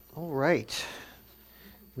All right.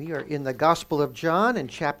 We are in the Gospel of John in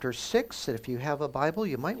chapter 6. And if you have a Bible,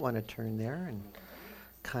 you might want to turn there and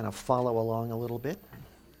kind of follow along a little bit.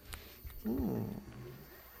 In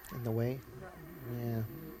the way? Yeah.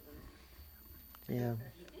 Yeah.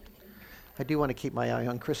 I do want to keep my eye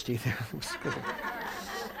on Christy there.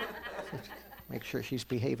 Make sure she's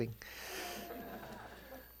behaving.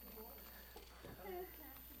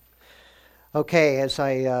 Okay, as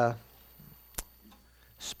I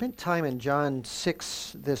spent time in John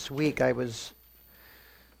 6 this week, I was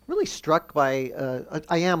really struck by,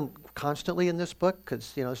 I am constantly in this book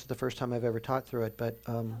because, this is the first time I've ever taught through it, but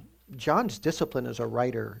John's discipline as a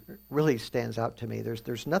writer really stands out to me.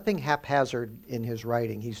 There's nothing haphazard in his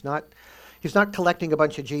writing. He's not collecting a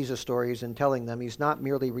bunch of Jesus stories and telling them. He's not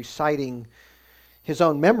merely reciting his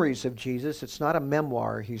own memories of Jesus. It's not a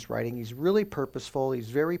memoir he's writing. He's really purposeful. He's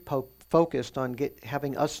very focused on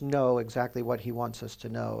having us know exactly what he wants us to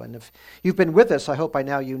know. And if you've been with us, I hope by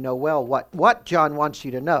now you know well what John wants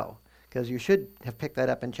you to know, because you should have picked that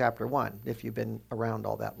up in chapter 1 if you've been around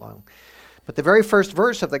all that long. But the very first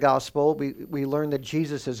verse of the gospel, we learn that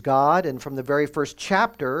Jesus is God, and from the very first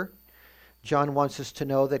chapter, John wants us to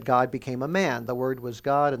know that God became a man. The Word was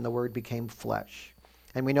God, and the Word became flesh.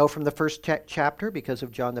 And we know from the first chapter, because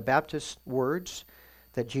of John the Baptist's words,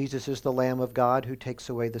 that Jesus is the Lamb of God who takes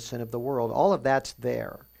away the sin of the world. All of that's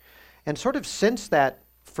there. And sort of since that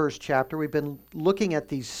first chapter, we've been looking at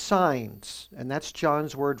these signs, and that's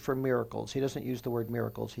John's word for miracles. He doesn't use the word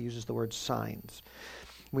miracles, he uses the word signs.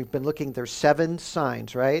 We've been looking, there's 7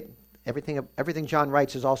 signs, right? Everything John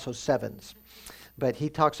writes is also sevens. But he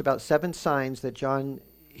talks about 7 signs that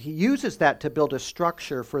he uses that to build a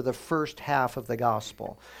structure for the first half of the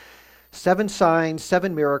gospel. 7 signs,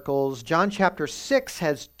 7 miracles. John chapter 6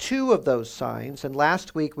 has 2 of those signs, and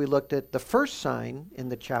last week we looked at the first sign in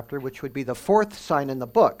the chapter, which would be the 4th sign in the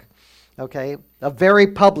book, okay? A very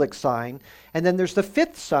public sign. And then there's the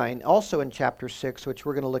 5th sign, also in chapter 6, which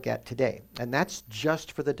we're going to look at today. And that's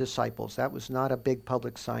just for the disciples. That was not a big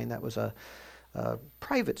public sign. That was a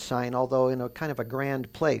private sign, although in a kind of a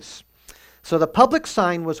grand place. So the public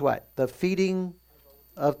sign was what? The feeding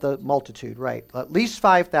of the multitude, right? At least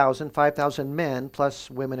 5,000 men, plus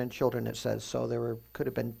women and children, it says. So could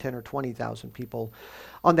have been 10 or 20,000 people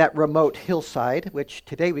on that remote hillside, which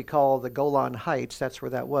today we call the Golan Heights. That's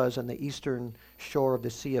where that was, on the eastern shore of the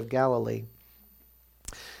Sea of Galilee.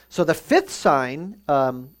 So the 5th sign,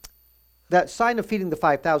 that sign of feeding the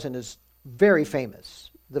 5,000 is very famous.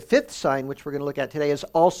 The 5th sign, which we're going to look at today, is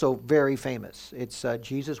also very famous. It's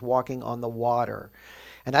Jesus walking on the water.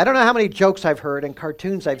 And I don't know how many jokes I've heard and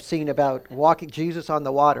cartoons I've seen about walking Jesus on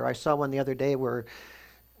the water. I saw one the other day where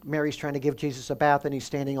Mary's trying to give Jesus a bath and he's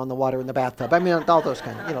standing on the water in the bathtub. I mean, all those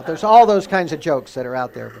kinds of, there's all those kinds of jokes that are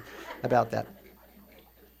out there about that.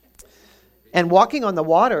 And walking on the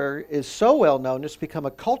water is so well known, it's become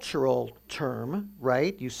a cultural term,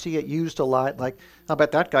 right? You see it used a lot, like, I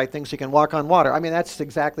bet that guy thinks he can walk on water. I mean, that's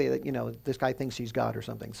exactly, this guy thinks he's God or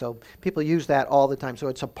something. So people use that all the time. So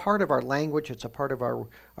it's a part of our language, it's a part of our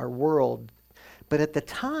world. But at the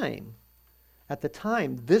time,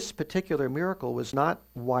 this particular miracle was not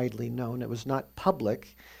widely known. It was not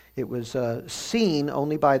public. It was seen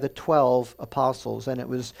only by the 12 apostles, and it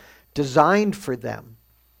was designed for them.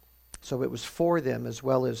 So it was for them as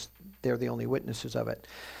well as they're the only witnesses of it.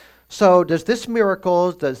 So does this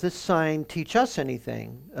sign teach us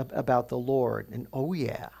anything about the Lord? And oh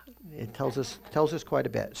yeah, it tells us quite a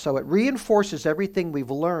bit. So it reinforces everything we've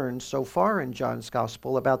learned so far in John's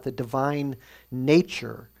gospel about the divine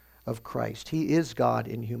nature of Christ. He is God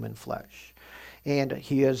in human flesh. And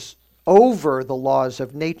he is over the laws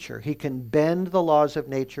of nature. He can bend the laws of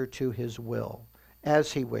nature to his will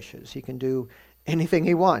as he wishes. He can do anything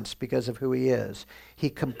he wants because of who he is. He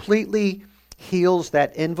completely heals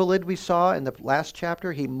that invalid we saw in the last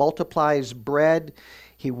chapter. He multiplies bread.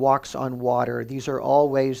 He walks on water. These are all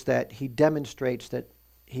ways that he demonstrates that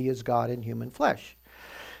he is God in human flesh.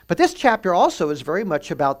 But this chapter also is very much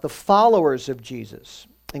about the followers of Jesus,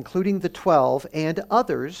 including the 12 and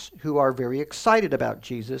others who are very excited about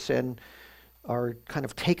Jesus and are kind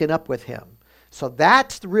of taken up with him. So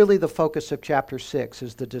that's really the focus of chapter 6,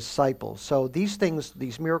 is the disciples. So these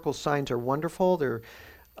miracle signs are wonderful. They're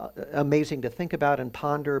amazing to think about and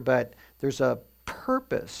ponder, but there's a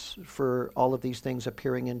purpose for all of these things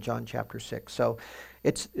appearing in John chapter 6. So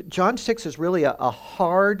John 6 is really a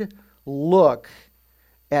hard look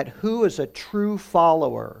at who is a true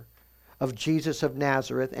follower of Jesus of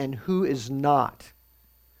Nazareth and who is not.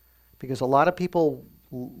 Because a lot of people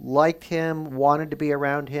liked him, wanted to be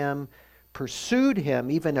around him, pursued him,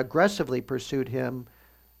 even aggressively pursued him,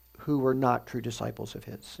 who were not true disciples of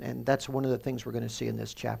his. And that's one of the things we're going to see in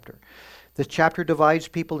this chapter. This chapter divides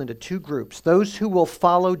people into two groups: those who will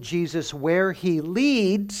follow Jesus where he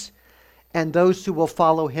leads, and those who will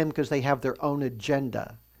follow him because they have their own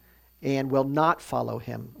agenda and will not follow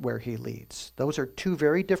him where he leads. Those are two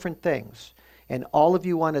very different things. And all of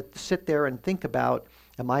you want to sit there and think about,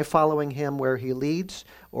 am I following him where he leads,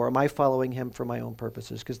 or am I following him for my own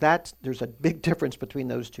purposes? Because there's a big difference between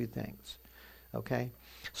those two things. Okay?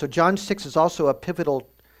 So John 6 is also a pivotal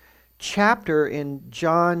chapter in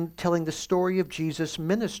John telling the story of Jesus'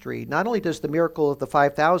 ministry. Not only does the miracle of the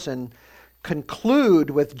 5,000 conclude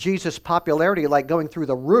with Jesus' popularity like going through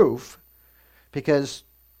the roof, because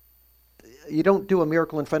you don't do a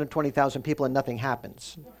miracle in front of 20,000 people and nothing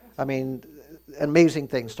happens. I mean, amazing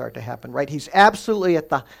things start to happen, right? He's absolutely at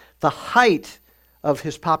the height of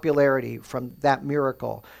his popularity from that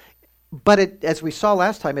miracle. But as we saw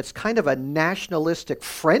last time, it's kind of a nationalistic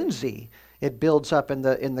frenzy. It builds up in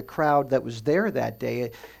the crowd that was there that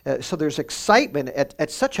day. So there's excitement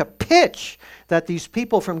at such a pitch that these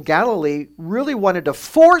people from Galilee really wanted to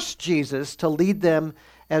force Jesus to lead them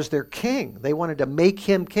as their king. They wanted to make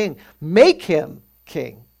him king. Make him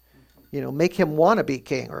king. Make him want to be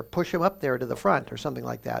king, or push him up there to the front or something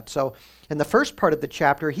like that. So in the first part of the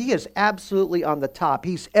chapter, he is absolutely on the top.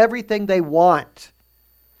 He's everything they want.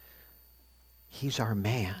 He's our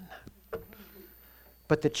man.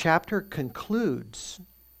 But the chapter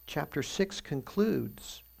 6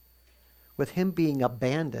 concludes with him being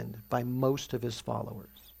abandoned by most of his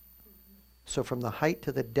followers. So from the height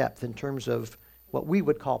to the depth in terms of what we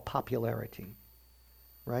would call popularity,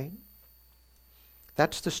 right?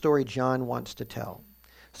 That's the story John wants to tell.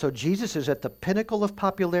 So Jesus is at the pinnacle of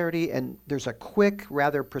popularity, and there's a quick,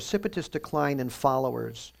 rather precipitous decline in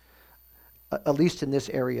followers, at least in this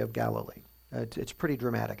area of Galilee. It's pretty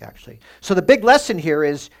dramatic, actually. So the big lesson here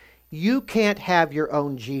is you can't have your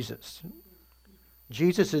own Jesus.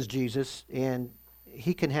 Jesus is Jesus, and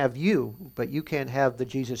he can have you, but you can't have the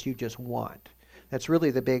Jesus you just want. That's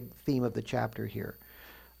really the big theme of the chapter here.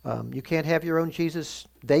 You can't have your own Jesus.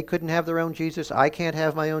 They couldn't have their own Jesus. I can't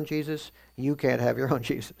have my own Jesus. You can't have your own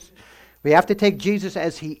Jesus. We have to take Jesus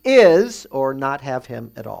as he is, or not have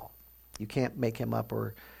him at all. You can't make him up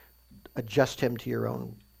or adjust him to your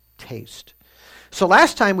own taste. So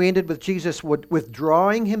last time we ended with Jesus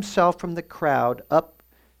withdrawing himself from the crowd up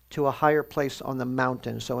to a higher place on the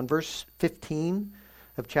mountain. So in verse 15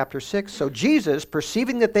 of chapter 6, so Jesus,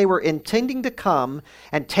 perceiving that they were intending to come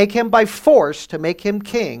and take him by force to make him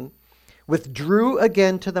king, withdrew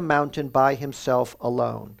again to the mountain by himself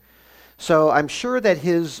alone. So I'm sure that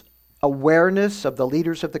his awareness of the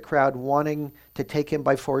leaders of the crowd wanting to take him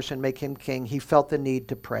by force and make him king, he felt the need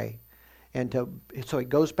to pray. So he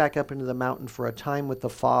goes back up into the mountain for a time with the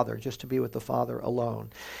Father, just to be with the Father alone.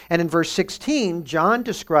 And in verse 16, John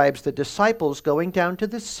describes the disciples going down to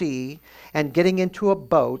the sea and getting into a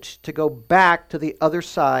boat to go back to the other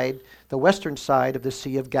side, the western side of the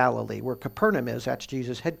Sea of Galilee, where Capernaum is. That's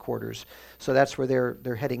Jesus' headquarters. So that's where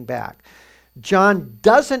they're heading back. John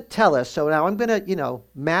doesn't tell us. So now I'm going to,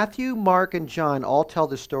 Matthew, Mark, and John all tell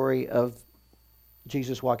the story of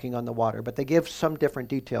Jesus walking on the water, but they give some different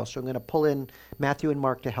details. So I'm going to pull in Matthew and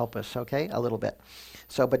Mark to help us, okay, a little bit.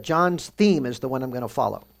 But John's theme is the one I'm going to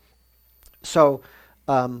follow. So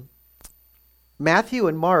Matthew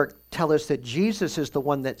and Mark tell us that Jesus is the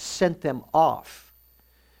one that sent them off,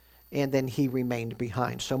 and then he remained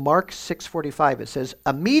behind. So Mark 6:45, it says,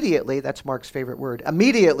 immediately, that's Mark's favorite word,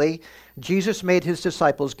 immediately Jesus made his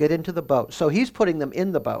disciples get into the boat. So he's putting them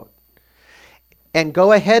in the boat and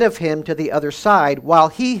go ahead of him to the other side, while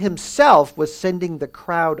he himself was sending the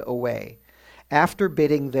crowd away. After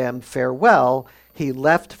bidding them farewell, he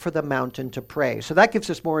left for the mountain to pray. So that gives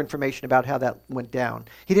us more information about how that went down.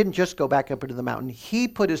 He didn't just go back up into the mountain. He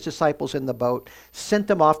put his disciples in the boat, sent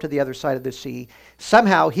them off to the other side of the sea.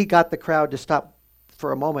 Somehow he got the crowd to stop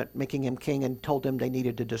for a moment making him king and told them they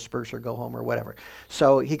needed to disperse or go home or whatever.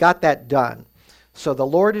 So he got that done. So the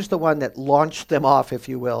Lord is the one that launched them off, if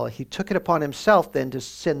you will. He took it upon himself then to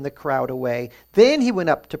send the crowd away. Then he went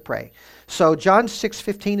up to pray. So John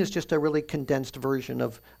 6:15 is just a really condensed version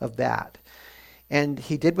of that. And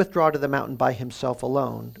he did withdraw to the mountain by himself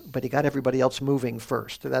alone, but he got everybody else moving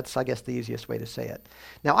first. That's, I guess, the easiest way to say it.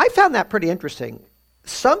 Now, I found that pretty interesting.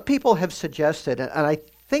 Some people have suggested, and I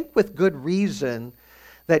think with good reason,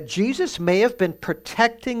 that Jesus may have been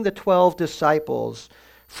protecting the 12 disciples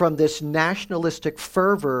from this nationalistic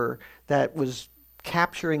fervor that was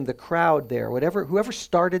capturing the crowd there. Whoever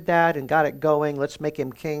started that and got it going, let's make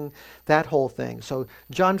him king, that whole thing. So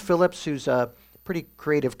John Phillips, who's a pretty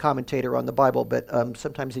creative commentator on the Bible, but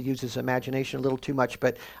sometimes he uses imagination a little too much.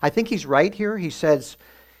 But I think he's right here. He says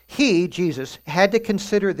he, Jesus, had to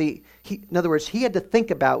consider in other words, he had to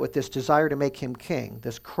think about with this desire to make him king,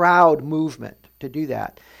 this crowd movement to do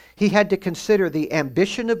that. He had to consider the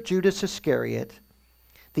ambition of Judas Iscariot,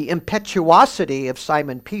 the impetuosity of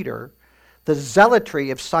Simon Peter, the zealotry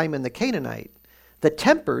of Simon the Canaanite, the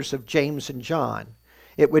tempers of James and John.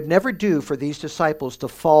 It would never do for these disciples to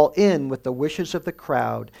fall in with the wishes of the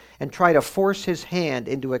crowd and try to force his hand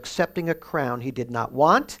into accepting a crown he did not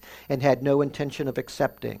want and had no intention of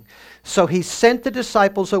accepting. So he sent the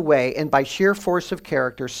disciples away and by sheer force of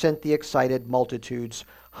character sent the excited multitudes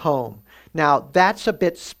home. Now, that's a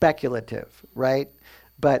bit speculative, right?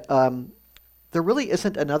 But there really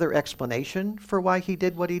isn't another explanation for why he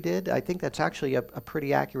did what he did. I think that's actually a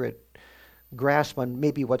pretty accurate grasp on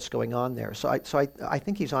maybe what's going on there. So I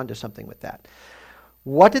think he's onto something with that.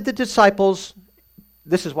 What did the disciples,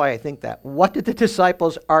 this is why I think that, what did the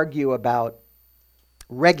disciples argue about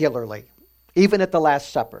regularly, even at the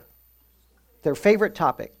Last Supper? Their favorite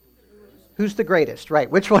topic. Who's the greatest, right?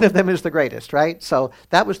 Which one of them is the greatest, right? So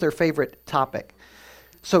that was their favorite topic.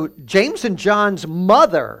 So James and John's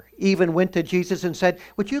mother even went to Jesus and said,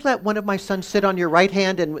 would you let one of my sons sit on your right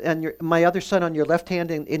hand and my other son on your left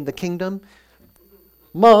hand in the kingdom?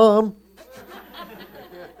 Mom.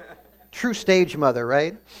 True stage mother,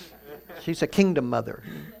 right? She's a kingdom mother.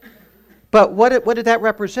 But what did that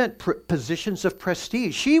represent? Positions of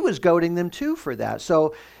prestige. She was goading them too for that.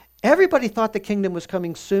 So everybody thought the kingdom was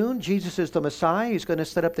coming soon. Jesus is the Messiah. He's going to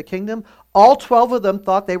set up the kingdom. All 12 of them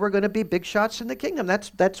thought they were going to be big shots in the kingdom.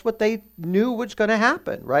 That's what they knew was going to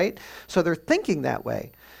happen, right? So they're thinking that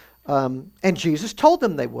way. And Jesus told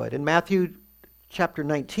them they would. In Matthew chapter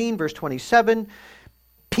 19, verse 27,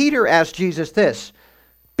 Peter asked Jesus this,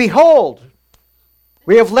 behold,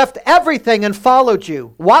 we have left everything and followed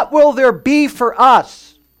you. What will there be for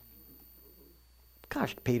us?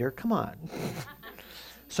 Gosh, Peter, come on.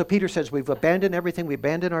 So Peter says, we've abandoned everything. We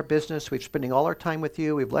abandoned our business. We're spending all our time with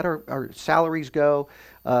you. We've let our salaries go.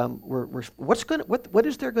 What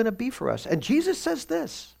is there going to be for us? And Jesus says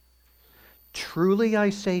this, truly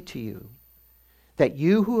I say to you that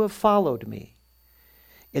you who have followed me,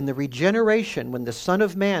 in the regeneration when the Son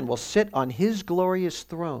of Man will sit on his glorious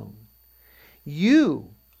throne, you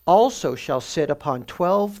also shall sit upon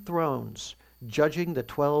 12 thrones, judging the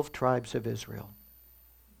 12 tribes of Israel.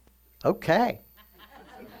 Okay.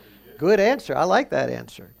 Good answer. I like that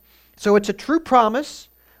answer. So it's a true promise,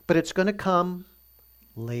 but it's going to come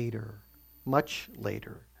later, much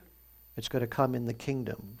later. It's going to come in the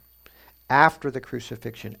kingdom, after the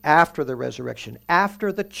crucifixion, after the resurrection,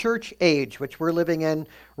 after the church age, which we're living in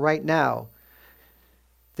right now.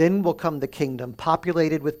 Then will come the kingdom,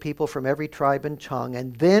 populated with people from every tribe and tongue,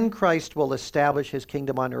 and then Christ will establish his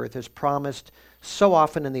kingdom on earth as promised so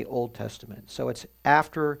often in the Old Testament. So it's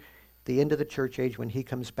after the end of the church age when he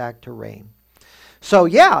comes back to reign. So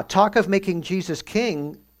yeah, talk of making Jesus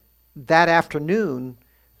king that afternoon,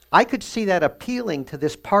 I could see that appealing to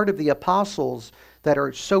this part of the apostles that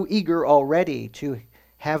are so eager already to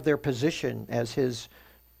have their position as his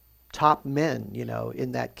top men,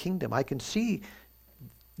 in that kingdom. I can see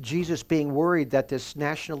Jesus being worried that this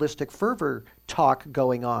nationalistic fervor talk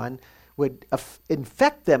going on would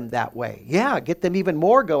infect them that way. Yeah, get them even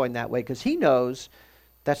more going that way, because he knows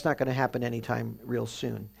that's not going to happen anytime real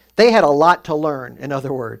soon. They had a lot to learn, in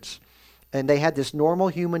other words. And they had this normal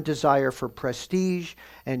human desire for prestige,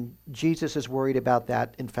 and Jesus is worried about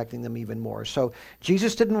that infecting them even more. So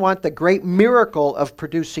Jesus didn't want the great miracle of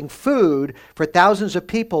producing food for thousands of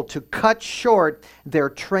people to cut short their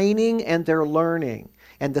training and their learning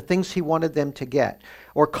and the things he wanted them to get,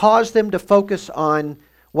 or cause them to focus on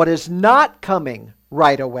what is not coming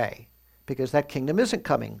right away, because that kingdom isn't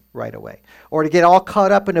coming right away, or to get all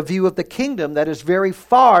caught up in a view of the kingdom that is very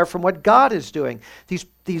far from what God is doing.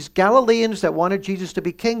 These Galileans that wanted Jesus to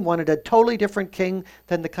be king wanted a totally different king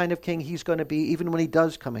than the kind of king he's going to be even when he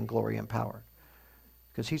does come in glory and power,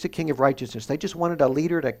 because he's a king of righteousness. They just wanted a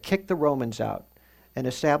leader to kick the Romans out and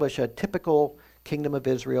establish a typical kingdom of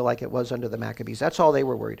Israel like it was under the Maccabees. That's all they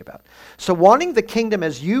were worried about. So wanting the kingdom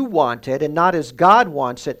as you want it and not as God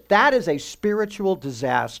wants it, that is a spiritual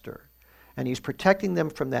disaster. And he's protecting them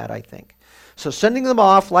from that, I think. So sending them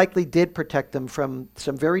off likely did protect them from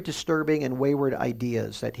some very disturbing and wayward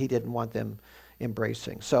ideas that he didn't want them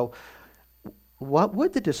embracing. So what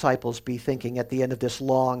would the disciples be thinking at the end of this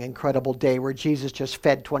long, incredible day where Jesus just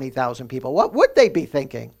fed 20,000 people? What would they be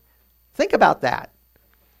thinking? Think about that.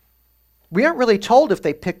 We aren't really told if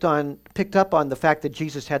they picked up on the fact that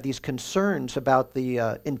Jesus had these concerns about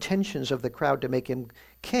the intentions of the crowd to make him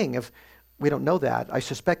king. We don't know that. I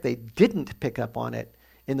suspect they didn't pick up on it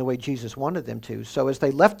in the way Jesus wanted them to. So as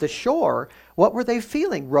they left the shore, what were they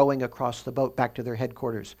feeling rowing across the boat back to their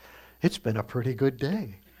headquarters? It's been a pretty good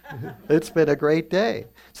day. It's been a great day.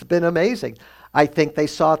 It's been amazing. I think they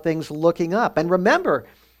saw things looking up. And remember,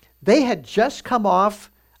 they had just come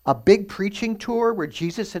off a big preaching tour where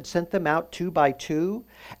Jesus had sent them out 2 by 2.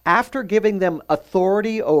 After giving them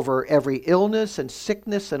authority over every illness and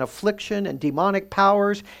sickness and affliction and demonic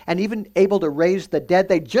powers and even able to raise the dead,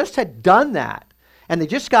 they just had done that. And they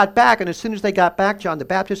just got back, and as soon as they got back, John the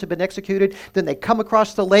Baptist had been executed. Then they come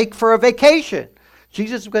across the lake for a vacation.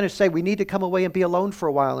 Jesus was going to say, we need to come away and be alone for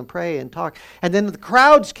a while and pray and talk. And then the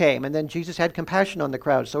crowds came, and then Jesus had compassion on the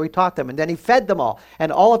crowds, so he taught them, and then he fed them all.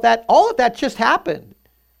 And all of that just happened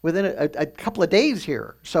within a couple of days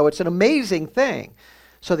here. So it's an amazing thing.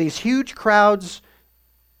 So these huge crowds,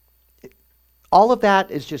 all of that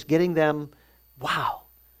is just getting them, wow,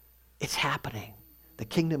 it's happening. The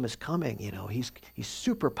kingdom is coming, he's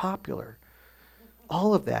super popular.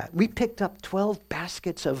 All of that. We picked up 12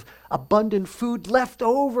 baskets of abundant food left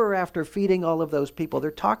over after feeding all of those people. They're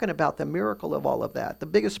talking about the miracle of all of that. The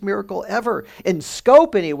biggest miracle ever. In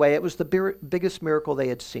scope, anyway, it was the biggest miracle they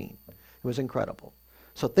had seen. It was incredible.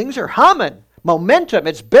 So things are humming. Momentum,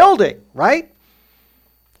 it's building, right?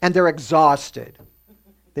 And they're exhausted.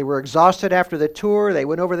 They were exhausted after the tour. They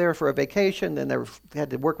went over there for a vacation. Then they had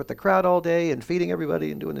to work with the crowd all day and feeding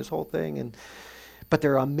everybody and doing this whole thing. But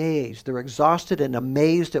they're amazed. They're exhausted and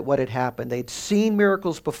amazed at what had happened. They'd seen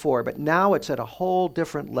miracles before, but now it's at a whole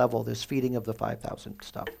different level, this feeding of the 5,000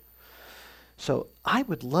 stuff. So I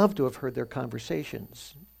would love to have heard their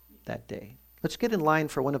conversations that day. Let's get in line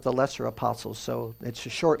for one of the lesser apostles. So it's a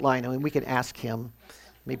short line. I mean, we can ask him,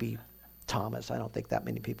 maybe Thomas. I don't think that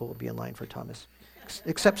many people will be in line for Thomas,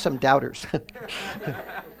 except some doubters.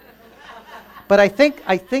 But I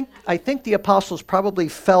think the apostles probably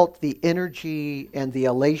felt the energy and the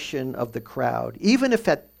elation of the crowd. Even if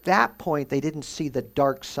at that point they didn't see the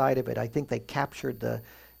dark side of it, I think they captured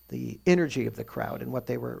the energy of the crowd and what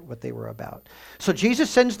they were about. So Jesus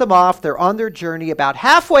sends them off. They're on their journey about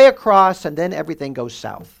halfway across, and then everything goes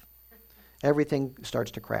south. Everything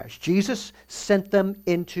starts to crash. Jesus sent them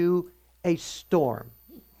into a storm.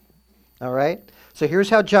 All right? So here's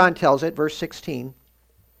how John tells it, verse 16.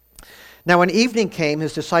 Now when evening came,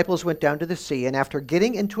 his disciples went down to the sea, and after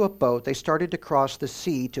getting into a boat, they started to cross the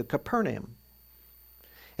sea to Capernaum.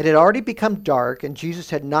 It had already become dark, and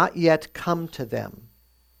Jesus had not yet come to them.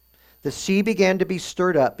 The sea began to be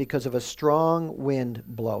stirred up because of a strong wind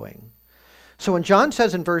blowing. So when John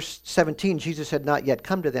says in verse 17, Jesus had not yet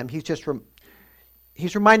come to them,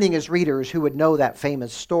 he's reminding his readers who would know that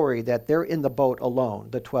famous story that they're in the boat alone,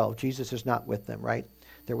 the 12. Jesus is not with them, right?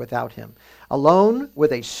 They're without him. Alone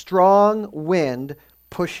with a strong wind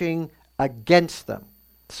pushing against them.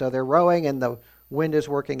 So they're rowing and the wind is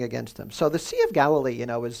working against them. So the Sea of Galilee,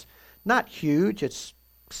 is not huge. It's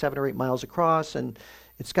 7 or 8 miles across, and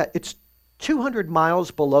it's 200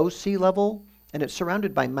 miles below sea level, and it's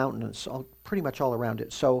surrounded by mountains pretty much all around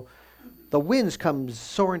it. So the winds come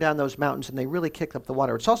soaring down those mountains, and they really kick up the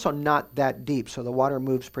water. It's also not that deep, so the water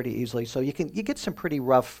moves pretty easily. So you get some pretty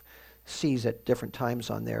rough seas at different times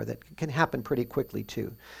on there that can happen pretty quickly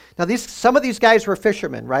too. Now some of these guys were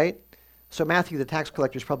fishermen, right? So Matthew, the tax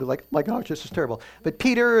collector, is probably like, my gosh, this is terrible. But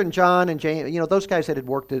Peter and John and James, those guys that had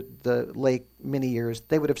worked at the lake many years,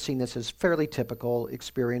 they would have seen this as fairly typical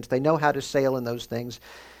experience. They know how to sail in those things.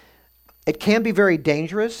 It can be very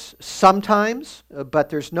dangerous sometimes, but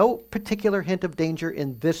there's no particular hint of danger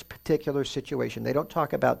in this particular situation. They don't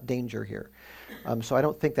talk about danger here. So I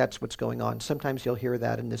don't think that's what's going on. Sometimes you'll hear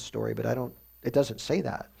that in this story, but it doesn't say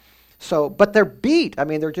that. So, but they're beat. I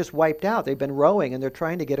mean, they're just wiped out. They've been rowing, and they're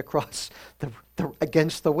trying to get across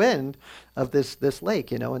against the wind of this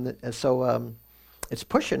lake, and so it's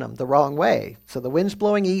pushing them the wrong way. So the wind's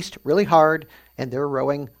blowing east really hard, and they're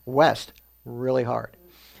rowing west really hard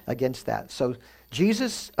against that. So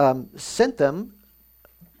Jesus sent them.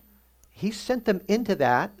 He sent them into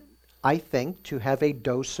that, I think, to have a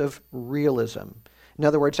dose of realism. In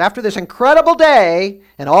other words, after this incredible day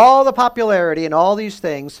and all the popularity and all these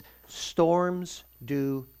things, storms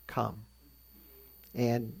do come.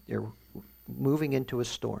 And you're moving into a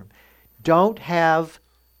storm. Don't have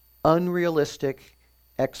unrealistic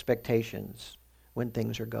expectations when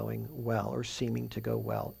things are going well or seeming to go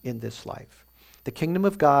well in this life. The kingdom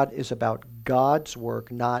of God is about God's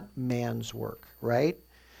work, not man's work, right?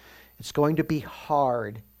 It's going to be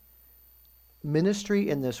hard. Ministry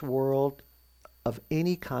in this world of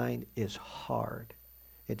any kind is hard.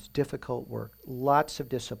 It's difficult work. Lots of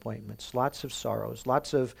disappointments, lots of sorrows,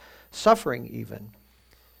 lots of suffering even.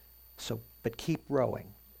 But keep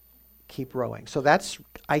rowing. Keep rowing. So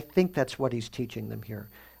I think that's what he's teaching them here.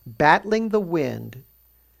 Battling the wind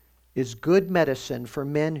is good medicine for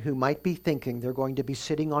men who might be thinking they're going to be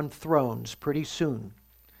sitting on thrones pretty soon,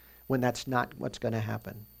 when that's not what's going to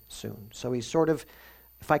happen soon. So he's sort of,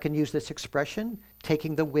 if I can use this expression,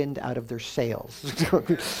 taking the wind out of their sails.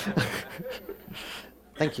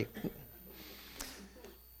 Thank you.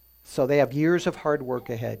 So they have years of hard work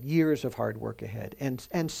ahead,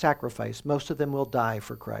 and sacrifice. Most of them will die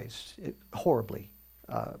for Christ, horribly.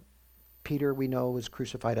 Peter, we know, was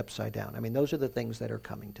crucified upside down. I mean, those are the things that are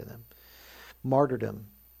coming to them. Martyrdom.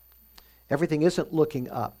 Everything isn't looking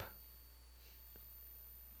up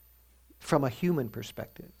from a human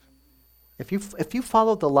perspective. If you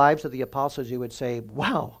followed the lives of the apostles, you would say,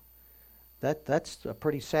 wow, that's a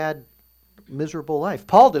pretty sad, miserable life.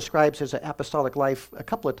 Paul describes his apostolic life a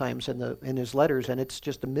couple of times in his letters, and it's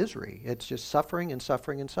just a misery. It's just suffering and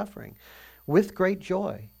suffering and suffering, with great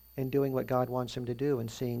joy in doing what God wants him to do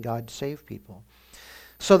and seeing God save people.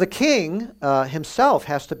 So the king himself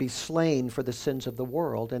has to be slain for the sins of the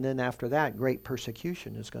world, and then after that, great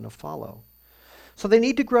persecution is going to follow. So they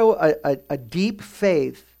need to grow a deep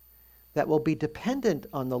faith that will be dependent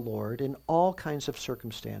on the Lord in all kinds of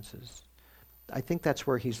circumstances. I think that's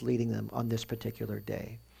where he's leading them on this particular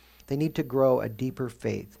day. They need to grow a deeper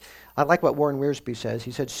faith. I like what Warren Wiersbe says.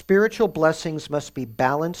 He said, spiritual blessings must be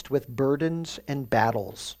balanced with burdens and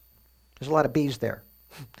battles. There's a lot of B's there.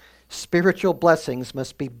 Spiritual blessings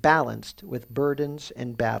must be balanced with burdens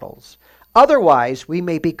and battles. Otherwise, we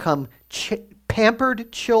may become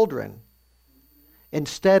pampered children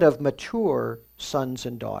instead of mature sons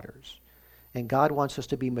and daughters. And God wants us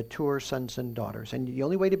to be mature sons and daughters. And the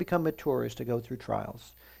only way to become mature is to go through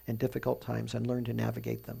trials and difficult times and learn to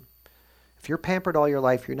navigate them. If you're pampered all your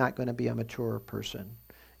life, you're not going to be a mature person.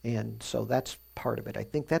 And so that's part of it. I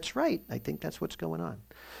think that's right. I think that's what's going on.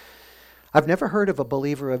 I've never heard of a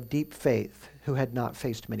believer of deep faith who had not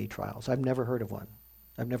faced many trials. I've never heard of one.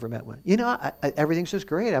 I've never met one. You know, everything's just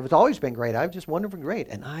great. I've always been great. I've just wonderful great.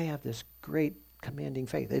 And I have this great commanding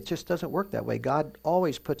faith. It just doesn't work that way. God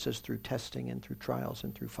always puts us through testing and through trials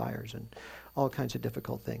and through fires and all kinds of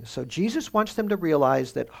difficult things. So Jesus wants them to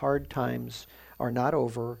realize that hard times are not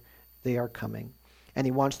over. They are coming. And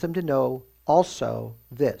he wants them to know also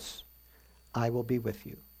this: I will be with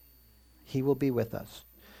you. He will be with us.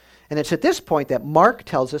 And it's at this point that Mark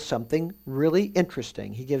tells us something really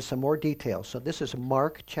interesting. He gives some more details. So this is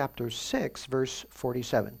Mark chapter 6, verse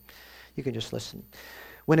 47. You can just listen.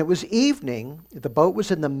 When it was evening, the boat was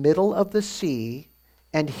in the middle of the sea,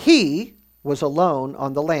 and he was alone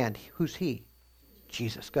on the land. Who's he?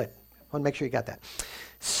 Jesus. Good. I want to make sure you got that.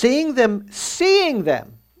 Seeing them.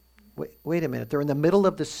 Wait a minute. They're in the middle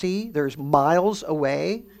of the sea. There's miles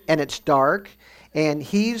away, and it's dark. And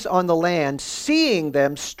he's on the land, seeing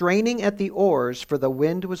them straining at the oars, for the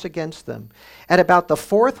wind was against them. At about the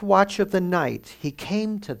fourth watch of the night, he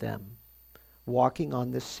came to them, walking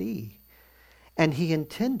on the sea. And he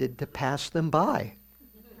intended to pass them by.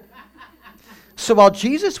 So while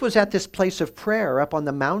Jesus was at this place of prayer up on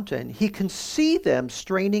the mountain, he can see them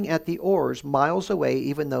straining at the oars miles away,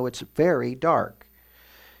 even though it's very dark.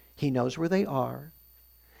 He knows where they are.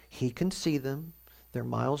 He can see them. They're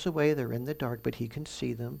miles away. They're in the dark, but he can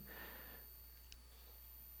see them.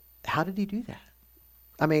 How did he do that?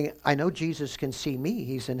 I mean, I know Jesus can see me.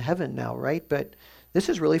 He's in heaven now, right? But this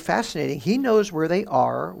is really fascinating. He knows where they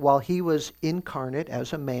are while he was incarnate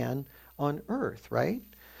as a man on earth, right?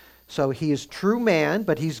 So he is true man,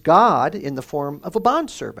 but he's God in the form of a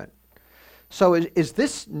bondservant. So is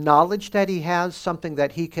this knowledge that he has something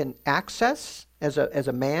that he can access as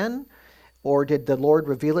a man? Or did the Lord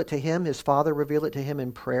reveal it to him, his Father reveal it to him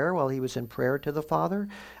in prayer while he was in prayer to the Father?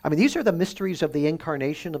 I mean, these are the mysteries of the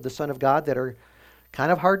incarnation of the Son of God that are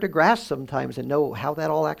kind of hard to grasp sometimes and know how that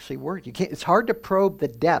all actually worked. It's hard to probe the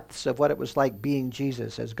depths of what it was like being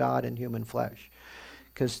Jesus as God in human flesh.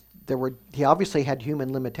 Because he obviously had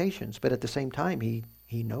human limitations, but at the same time, he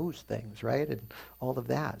knows things, right? And all of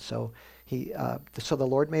that. So so the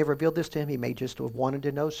Lord may have revealed this to him. He may just have wanted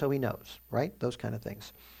to know, so he knows, right? Those kind of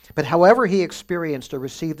things. But however he experienced or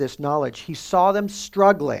received this knowledge, he saw them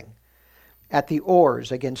struggling at the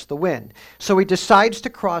oars against the wind. So he decides to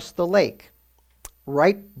cross the lake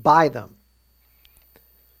right by them.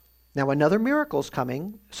 Now another miracle's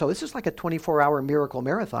coming. So this is like a 24-hour miracle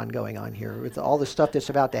marathon going on here with all the stuff that's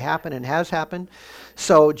about to happen and has happened.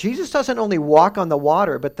 So Jesus doesn't only walk on the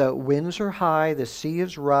water, but the winds are high, the sea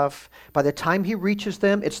is rough. By the time he reaches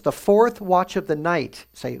them, it's the fourth watch of the night.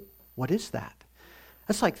 Say, what is that?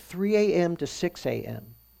 That's like 3 a.m. to 6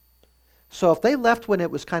 a.m. So if they left when it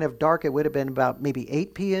was kind of dark, it would have been about maybe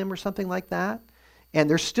 8 p.m. or something like that. And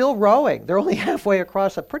they're still rowing. They're only halfway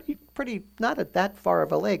across a pretty, not that far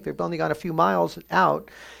of a lake. They've only gone a few miles out.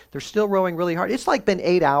 They're still rowing really hard. It's like been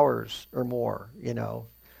 8 hours or more, you know.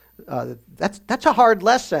 That's a hard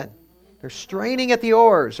lesson. They're straining at the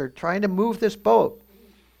oars. They're trying to move this boat.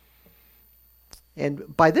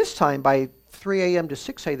 And by this time, by 3 a.m. to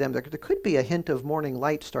 6 a.m., there could be a hint of morning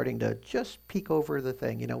light starting to just peek over the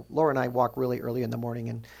thing. You know, Laura and I walk really early in the morning,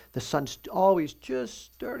 and the sun's always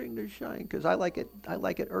just starting to shine because I like it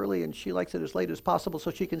early, and she likes it as late as possible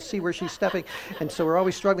so she can see where she's stepping. And so we're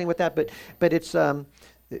always struggling with that. But it's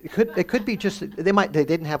it could be just they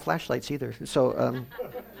didn't have flashlights either. So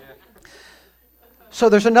so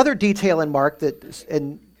there's another detail in Mark that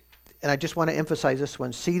and I just want to emphasize this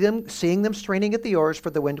one. Seeing them straining at the oars, for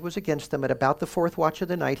the wind was against them, at about the 4th watch of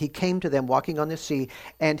the night, he came to them walking on the sea,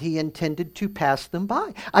 and he intended to pass them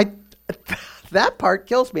by. That part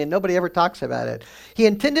kills me, and nobody ever talks about it. He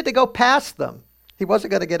intended to go past them. He wasn't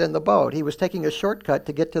going to get in the boat. He was taking a shortcut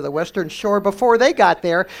to get to the western shore before they got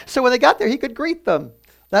there, so when they got there, he could greet them.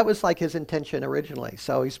 That was like his intention originally.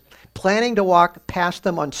 So he's planning to walk past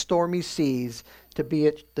them on stormy seas to be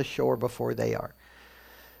at the shore before they are.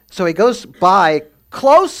 So he goes by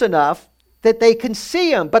close enough that they can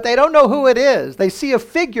see him, but they don't know who it is. They see a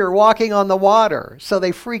figure walking on the water, so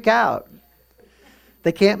they freak out.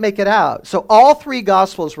 They can't make it out. So all 3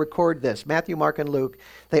 Gospels record this, Matthew, Mark, and Luke.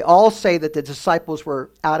 They all say that the disciples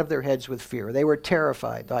were out of their heads with fear. They were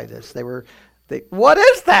terrified by this. What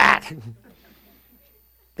is that?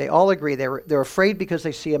 They all agree. They're afraid because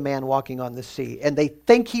they see a man walking on the sea, and they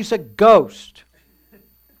think he's a ghost.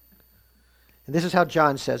 And this is how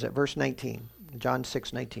John says it, verse 19, John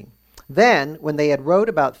 6:19. Then, when they had rowed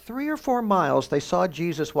about 3 or 4 miles, they saw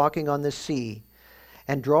Jesus walking on the sea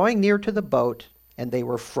and drawing near to the boat, and they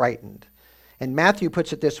were frightened. And Matthew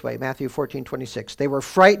puts it this way, Matthew 14:26. They were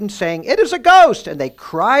frightened, saying, "It is a ghost!" And they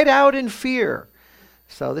cried out in fear.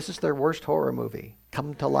 So this is their worst horror movie,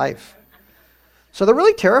 come to life. So they're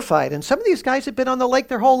really terrified. And some of these guys have been on the lake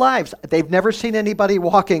their whole lives. They've never seen anybody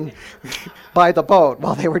walking by the boat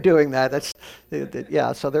while they were doing that.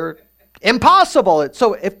 So they're impossible.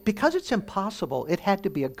 Because it's impossible, it had to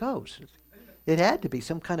be a ghost. It had to be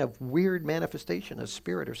some kind of weird manifestation, a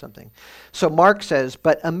spirit or something. So Mark says,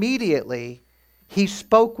 but immediately he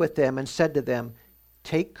spoke with them and said to them,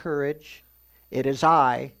 "Take courage, it is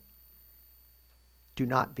I, do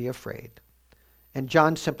not be afraid." And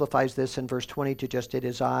John simplifies this in verse 20 to just, "It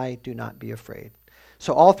is I, do not be afraid."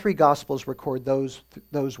 So all 3 Gospels record those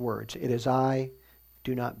words. It is I,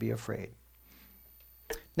 do not be afraid.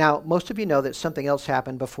 Now, most of you know that something else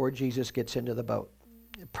happened before Jesus gets into the boat.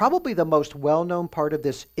 Probably the most well-known part of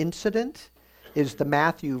this incident is the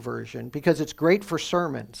Matthew version, because it's great for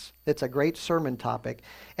sermons. It's a great sermon topic.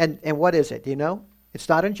 And what is it? Do you know? It's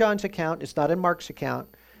not in John's account. It's not in Mark's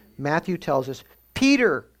account. Matthew tells us,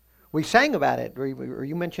 Peter, we sang about it, or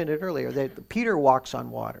you mentioned it earlier, that Peter walks on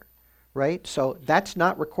water, right? So that's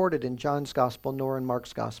not recorded in John's gospel nor in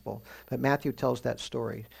Mark's gospel, but Matthew tells that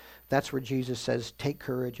story. That's where Jesus says, "Take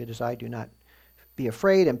courage, it is I, do not be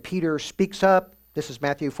afraid." And Peter speaks up. This is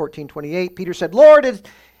Matthew 14:28. Peter said, "Lord, if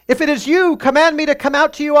it is you, command me to come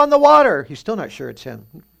out to you on the water." He's still not sure it's him.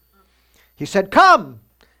 He said, "Come."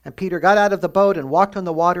 And Peter got out of the boat and walked on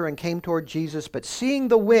the water and came toward Jesus. But seeing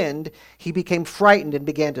the wind, he became frightened and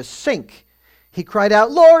began to sink. He cried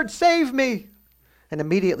out, "Lord, save me." And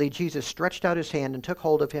immediately Jesus stretched out his hand and took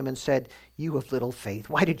hold of him and said, "You of little faith,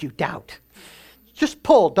 why did you doubt?" Just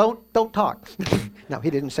pull, don't talk. No, he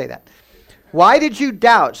didn't say that. Why did you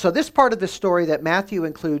doubt? So this part of the story that Matthew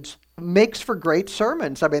includes makes for great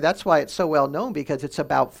sermons. I mean, that's why it's so well known, because it's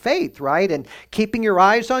about faith, right? And keeping your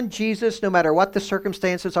eyes on Jesus no matter what the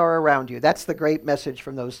circumstances are around you. That's the great message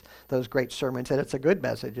from those great sermons. And it's a good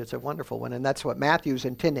message. It's a wonderful one. And that's what Matthew's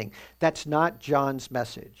intending. That's not John's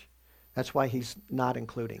message. That's why he's not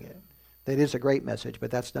including it. That is a great message,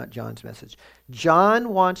 but that's not John's message. John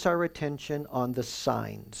wants our attention on the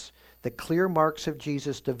signs, the clear marks of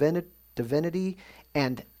Jesus' divinity,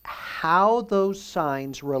 and how those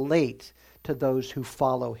signs relate to those who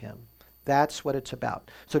follow him. That's what it's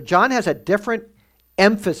about. So John has a different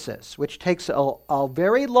emphasis, which takes a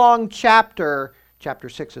very long chapter. Chapter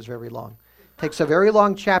 6 is very long. Takes a very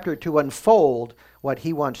long chapter to unfold what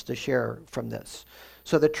he wants to share from this.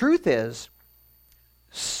 So the truth is,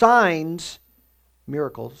 signs,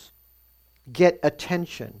 miracles, get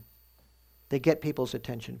attention. They get people's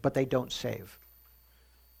attention, but they don't save.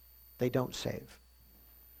 They don't save.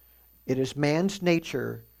 It is man's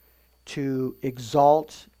nature to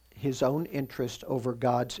exalt his own interest over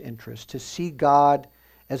God's interest, to see God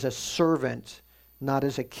as a servant, not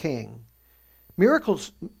as a king.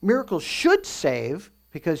 Miracles should save,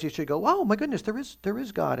 because you should go, oh my goodness, there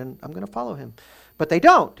is God, and I'm going to follow him. But they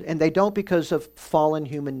don't, and they don't because of fallen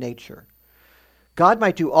human nature. God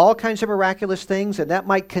might do all kinds of miraculous things, and that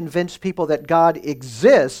might convince people that God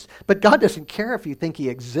exists, but God doesn't care if you think he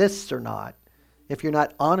exists or not, if you're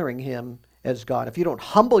not honoring him as God. If you don't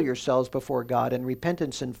humble yourselves before God in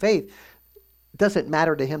repentance and faith, it doesn't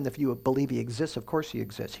matter to him if you believe he exists. Of course he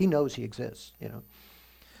exists. He knows he exists,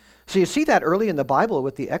 So you see that early in the Bible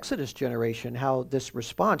with the Exodus generation, how this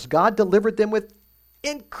response. God delivered them with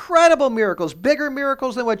incredible miracles, bigger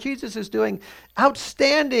miracles than what Jesus is doing,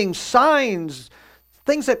 outstanding signs,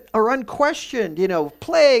 things that are unquestioned,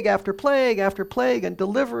 plague after plague after plague, and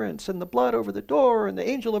deliverance, and the blood over the door, and the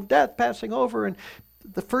angel of death passing over, and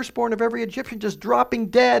the firstborn of every Egyptian just dropping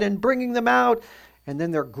dead and bringing them out. And then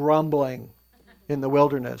they're grumbling in the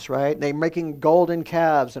wilderness, right? They're making golden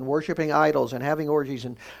calves and worshiping idols and having orgies.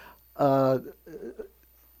 And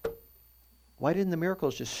why didn't the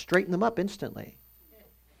miracles just straighten them up instantly?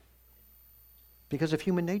 Because of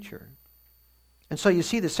human nature. And so you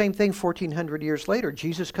see the same thing 1,400 years later.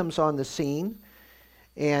 Jesus comes on the scene,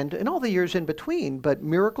 and in all the years in between, but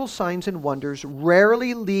miracles, signs, and wonders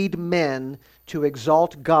rarely lead men to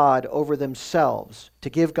exalt God over themselves, to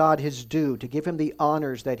give God his due, to give him the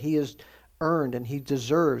honors that he has earned and he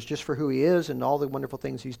deserves just for who he is and all the wonderful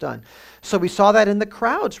things he's done. So we saw that in the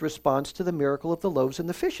crowd's response to the miracle of the loaves and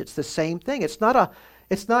the fish. It's the same thing. It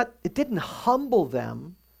didn't humble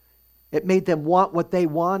them. It made them want what they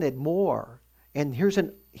wanted more. And here's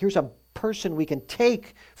a person we can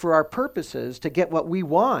take for our purposes to get what we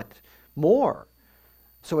want more.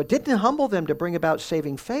 So it didn't humble them to bring about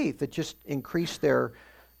saving faith. It just increased their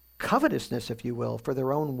covetousness, if you will, for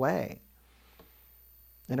their own way.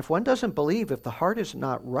 And if one doesn't believe, if the heart is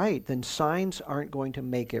not right, then signs aren't going to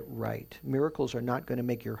make it right. Miracles are not going to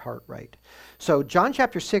make your heart right. So John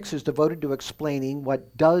chapter 6 is devoted to explaining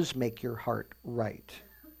what does make your heart right.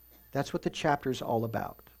 That's what the chapter is all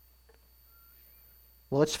about.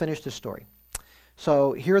 Well, let's finish the story.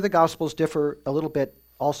 So here the Gospels differ a little bit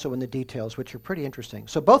also in the details, which are pretty interesting.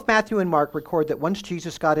 So both Matthew and Mark record that once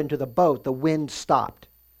Jesus got into the boat, the wind stopped.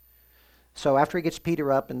 So after he gets Peter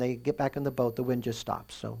up and they get back in the boat, the wind just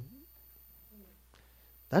stops. So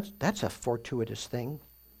that's a fortuitous thing.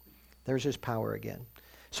 There's his power again.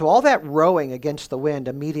 So all that rowing against the wind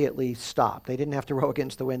immediately stopped. They didn't have to row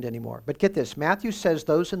against the wind anymore. But get this, Matthew says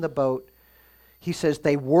those in the boat, he says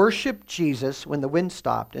they worshiped Jesus when the wind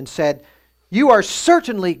stopped and said, "You are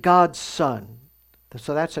certainly God's son."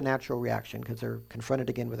 So that's a natural reaction because they're confronted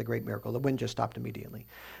again with a great miracle. The wind just stopped immediately.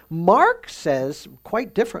 Mark says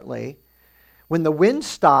quite differently, when the wind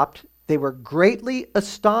stopped, they were greatly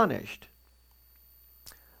astonished.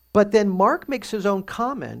 But then Mark makes his own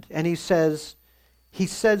comment and he says,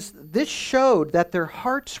 this showed that their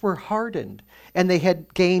hearts were hardened and they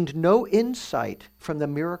had gained no insight from the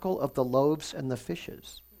miracle of the loaves and the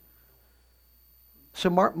fishes. So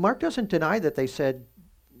Mark doesn't deny that they said,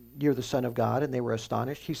 "You're the Son of God," and they were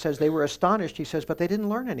astonished. He says they were astonished, he says, but they didn't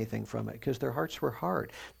learn anything from it because their hearts were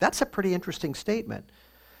hard. That's a pretty interesting statement.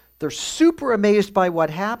 They're super amazed by what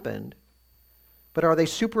happened, but are they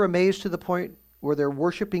super amazed to the point where they're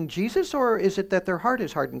worshiping Jesus, or is it that their heart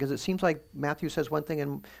is hardened? Because it seems like Matthew says one thing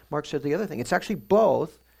and Mark says the other thing. It's actually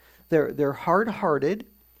both. They're hard-hearted,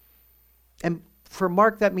 and for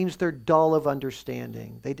Mark that means they're dull of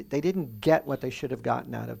understanding. They didn't get what they should have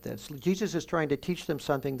gotten out of this. Jesus is trying to teach them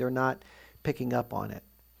something, they're not picking up on it.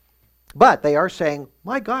 But they are saying,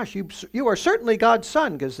 "My gosh, you are certainly God's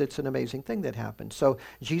son," because it's an amazing thing that happened. So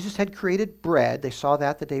Jesus had created bread. They saw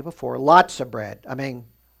that the day before. Lots of bread. I mean,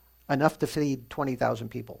 enough to feed 20,000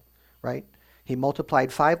 people, right? He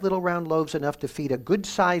multiplied 5 little round loaves, enough to feed a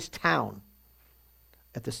good-sized town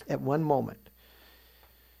at one moment.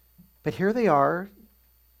 But here they are,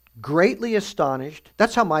 greatly astonished.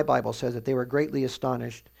 That's how my Bible says it. They were greatly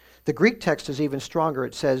astonished. The Greek text is even stronger.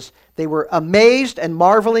 It says, they were amazed and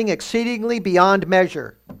marveling exceedingly beyond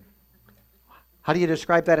measure. How do you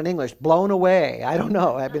describe that in English? Blown away. I don't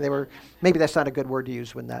know. I mean, maybe that's not a good word to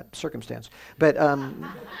use in that circumstance. But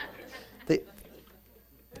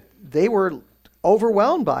they were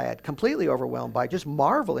overwhelmed by it, completely overwhelmed by it, just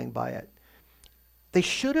marveling by it. They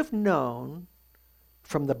should have known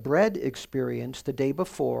from the bread experience the day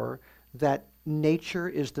before that nature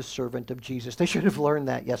is the servant of Jesus. They should have learned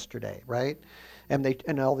that yesterday, right?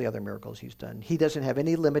 And all the other miracles he's done. He doesn't have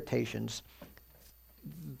any limitations.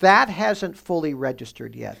 That hasn't fully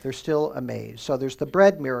registered yet. They're still amazed. So there's the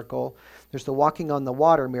bread miracle. There's the walking on the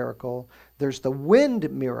water miracle. There's the wind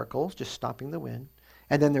miracle, just stopping the wind.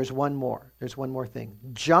 And then there's one more. There's one more thing.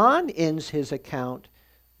 John ends his account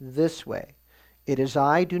this way. It is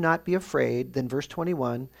I, do not be afraid. Then verse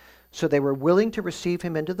 21, so they were willing to receive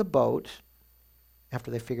him into the boat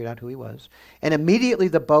after they figured out who he was. And immediately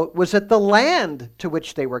the boat was at the land to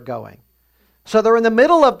which they were going. So they're in the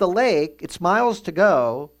middle of the lake. It's miles to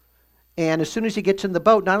go. And as soon as he gets in the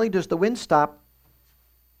boat, not only does the wind stop,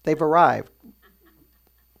 they've arrived.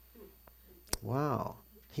 Wow.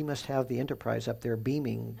 He must have the Enterprise up there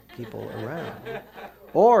beaming people around.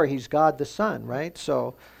 Or he's God the Son, right?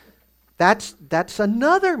 So that's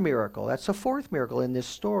another miracle. That's a fourth miracle in this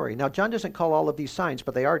story. Now, John doesn't call all of these signs,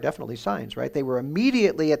 but they are definitely signs, right? They were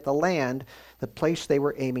immediately at the land, the place they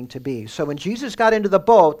were aiming to be. So when Jesus got into the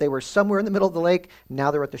boat, they were somewhere in the middle of the lake.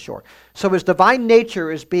 Now they're at the shore. So his divine nature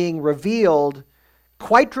is being revealed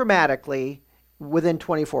quite dramatically within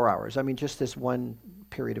 24 hours. I mean, just this one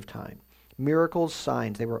period of time. Miracles,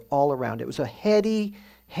 signs, they were all around. It was a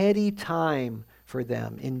heady time for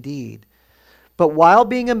them, indeed. But while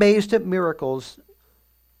being amazed at miracles,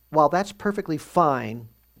 while that's perfectly fine,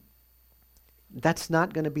 that's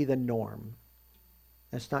not going to be the norm.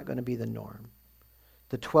 That's not going to be the norm.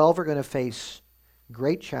 The 12 are going to face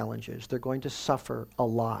great challenges. They're going to suffer a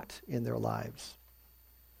lot in their lives.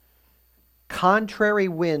 Contrary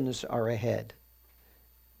winds are ahead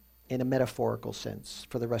in a metaphorical sense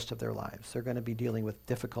for the rest of their lives. They're going to be dealing with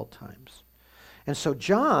difficult times. And so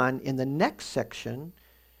John, in the next section,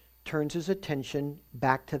 turns his attention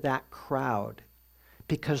back to that crowd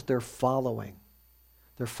because they're following.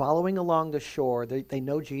 They're following along the shore. They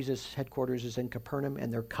know Jesus' headquarters is in Capernaum,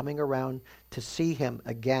 and they're coming around to see him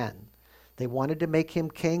again. They wanted to make him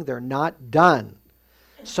king. They're not done.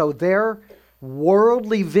 So their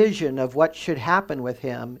worldly vision of what should happen with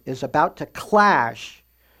him is about to clash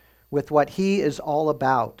with what he is all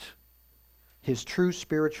about, his true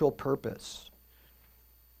spiritual purpose.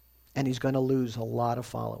 And he's going to lose a lot of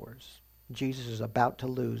followers. Jesus is about to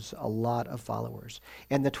lose a lot of followers.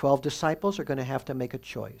 And the 12 disciples are going to have to make a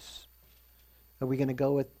choice. Are we going to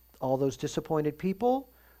go with all those disappointed people,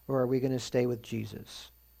 or are we going to stay with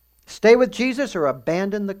Jesus? Stay with Jesus or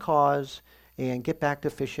abandon the cause and get back to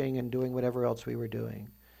fishing and doing whatever else we were doing?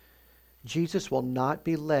 Jesus will not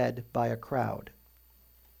be led by a crowd.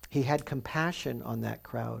 He had compassion on that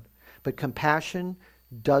crowd, but compassion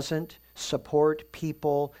doesn't support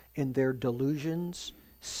people in their delusions,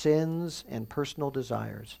 sins, and personal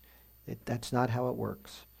desires. That's not how it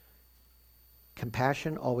works.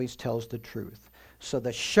 Compassion always tells the truth. So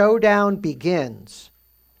the showdown begins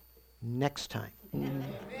next time.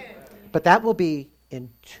 But that will be in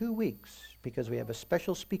 2 weeks because we have a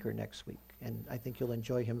special speaker next week, and I think you'll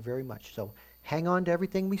enjoy him very much. So hang on to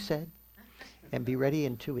everything we said and be ready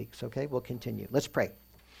in 2 weeks, okay? We'll continue. Let's pray.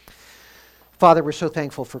 Father, we're so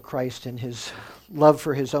thankful for Christ and his love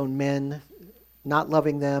for his own men, not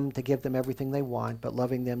loving them to give them everything they want, but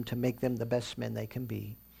loving them to make them the best men they can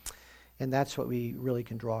be. And that's what we really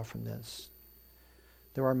can draw from this.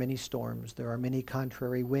 There are many storms. There are many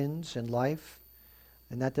contrary winds in life.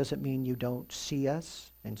 And that doesn't mean you don't see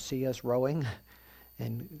us and see us rowing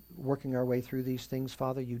and working our way through these things,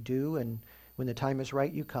 Father. You do. And when the time is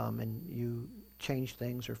right, you come and you change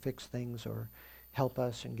things or fix things or help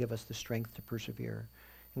us and give us the strength to persevere.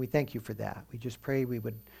 And we thank you for that. We just pray we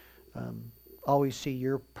would always see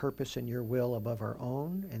your purpose and your will above our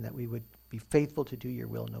own, and that we would be faithful to do your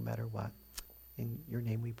will no matter what. In your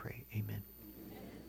name we pray. Amen.